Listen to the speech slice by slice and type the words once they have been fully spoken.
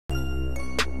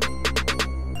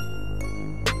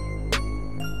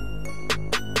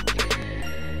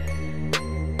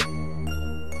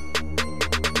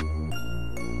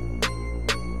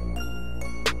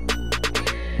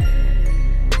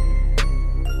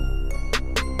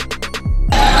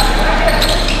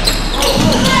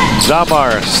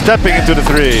Zamar stepping into the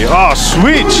three. Oh,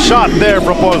 sweet shot there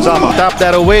from Paul Zamar. Tap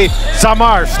that away.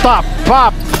 Zamar, stop,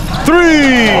 pop,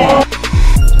 three. Oh,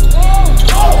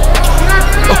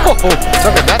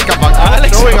 look at that kabang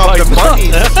showing off the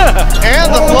bunnies.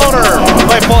 And the floater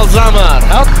by Paul Zamar.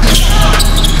 Out.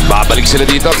 Babalik sila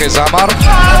dito kay Zamar.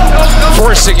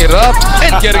 Forcing it up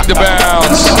and getting the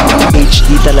bounce.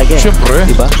 HD talaga. Siyempre.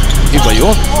 Diba? Iba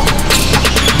yun.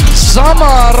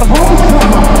 Zamar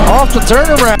off the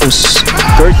turnaround.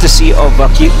 Courtesy of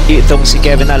itong si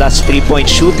Kevin Alas 3-point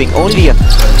shooting. Only a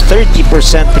 30%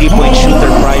 3-point shooter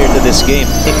prior to this game.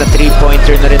 Na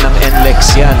 3-pointer na rin ng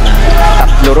NLEX yan.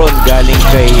 Tatlo ron galing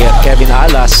kay Kevin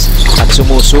Alas at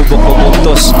sumusubok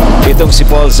pumuntos itong si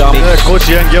Paul Zamar. Coach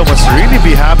Yang must really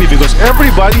be happy because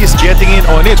everybody is getting in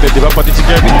on it. Diba? Pati si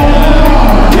Kevin.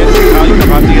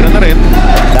 Nakatira na rin.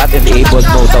 That enabled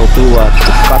Motau to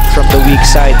cut from the weak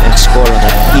side and score on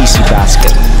an easy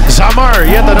basket. Zamar,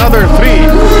 yet another three.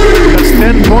 That's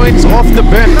 10 points off the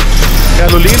bench.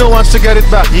 Carolino wants to get it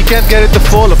back. He can't get it to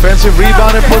fall. Offensive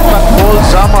rebound and put back. Paul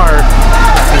Zamar.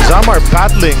 And Zamar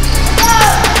battling.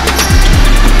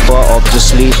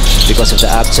 Obviously, because of the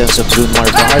absence of Junmar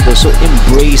Fajardo, so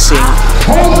embracing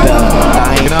the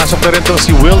time. Pinasok na rin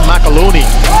si Will McAloney,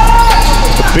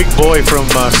 the big boy from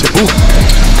Cebu.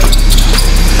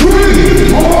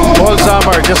 Paul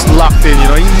Zamar just locked in, you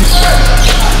know.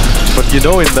 But you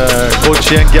know, in the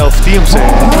Coach Yang Guelph teams,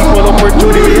 equal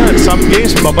opportunity yan. Some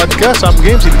games, babad ka. Some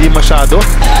games, hindi masyado.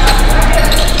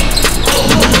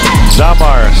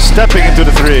 Zamar stepping into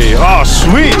the three. Oh,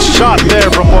 sweet shot there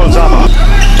from Paul Zamar.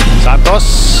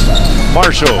 Santos,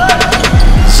 Marshall,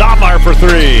 Zamar for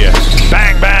three.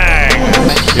 Bang, bang.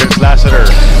 Here's Lassiter.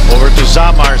 Over to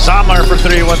Zamar. Zamar for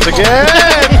three once again.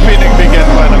 Pinagbigyan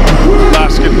pa ng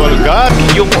basketball god.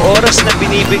 Yung oras na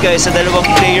binibigay sa dalawang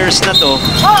players na to,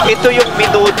 ito yung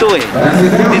minuto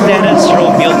ni Terence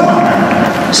Romeo.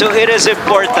 So it is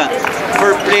important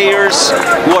for players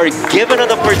who are given an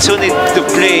opportunity to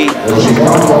play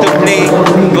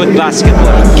good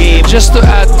basketball game. Just to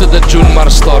add to the Junmar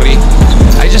story,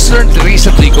 I just learned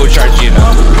recently, Coach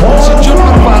Argina, si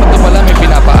Junmar Fajardo pala may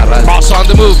pinapaaral. Also on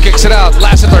the move, kicks it out.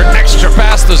 Lassiter, extra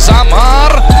pass to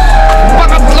Zamar.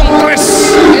 Pangatlong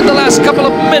tres in the last couple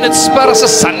of minutes para sa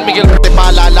San Miguel.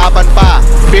 Lalaban pa.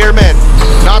 Beermen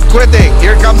not quitting.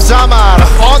 Here comes Zamar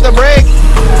on the break.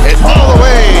 And all the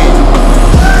way.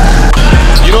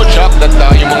 You know, Chuck, that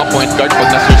yung mga point guard pag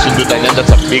nasusundutan yan,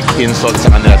 that's a big insult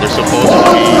sa kanila. They're supposed to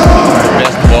be the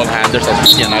best ball handlers, as we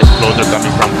see a nice floater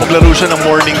coming from. Naglaro siya ng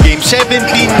morning game. 17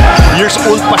 years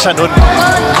old pa siya nun.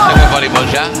 Nag-volleyball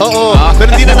siya? Oo. Pero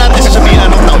hindi na natin sasabihin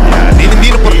anong taon yan. Hindi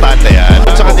importante yan.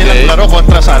 Sa kanilang laro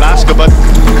kontra sa Alaska, but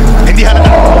hindi halata.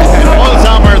 Paul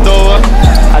Zamar though.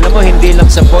 Alam mo, hindi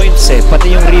lang sa points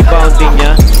pati yung rebounding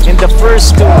niya. In the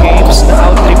first two games,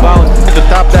 na out-rebound. To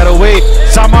tap that away.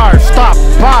 Zamar, stop,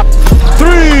 pop,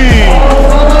 three!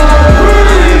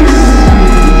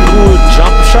 Good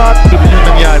jump shot.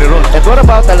 Nangyari ron. And what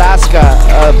about Alaska?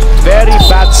 A very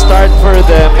bad start for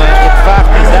them. In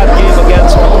fact, in that game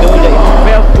against Magnolia, it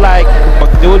felt like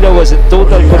Magnolia was in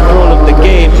total control of the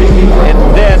game. And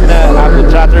then Abu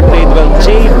Tratter played well.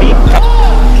 JB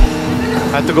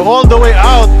had to go all the way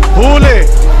out. Huli.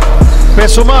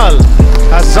 Pesumal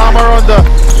has Zamar on the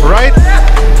right.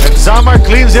 And Zamar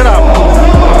cleans it up.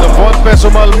 The Von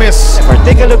Pesumal miss.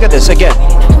 Take a look at this again.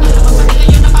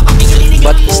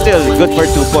 But still, good for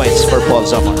 2 points for Paul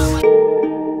Zamar.